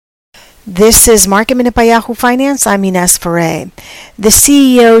This is Market Minute by Yahoo Finance. I'm Ines Ferre. The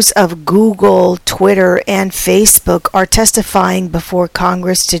CEOs of Google, Twitter, and Facebook are testifying before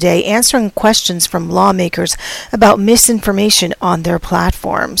Congress today, answering questions from lawmakers about misinformation on their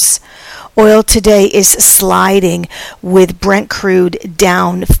platforms. Oil today is sliding, with Brent crude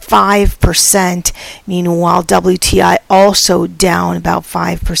down 5%. Meanwhile, WTI also down about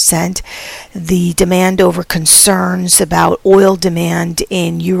 5%. The demand over concerns about oil demand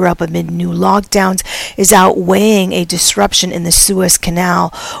in Europe amid new lockdowns is outweighing a disruption in the Suez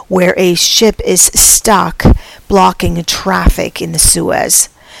Canal, where a ship is stuck, blocking traffic in the Suez.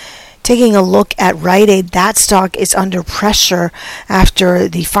 Taking a look at Rite Aid, that stock is under pressure after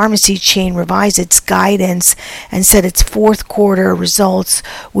the pharmacy chain revised its guidance and said its fourth quarter results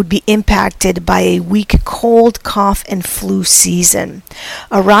would be impacted by a weak cold, cough, and flu season.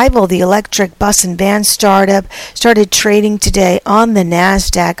 Arrival, the electric bus and van startup, started trading today on the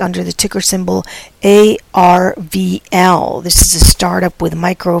NASDAQ under the ticker symbol ARVL. This is a startup with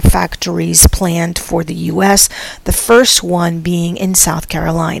microfactories planned for the U.S., the first one being in South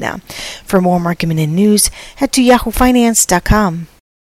Carolina. For more market minute news, head to yahoofinance.com.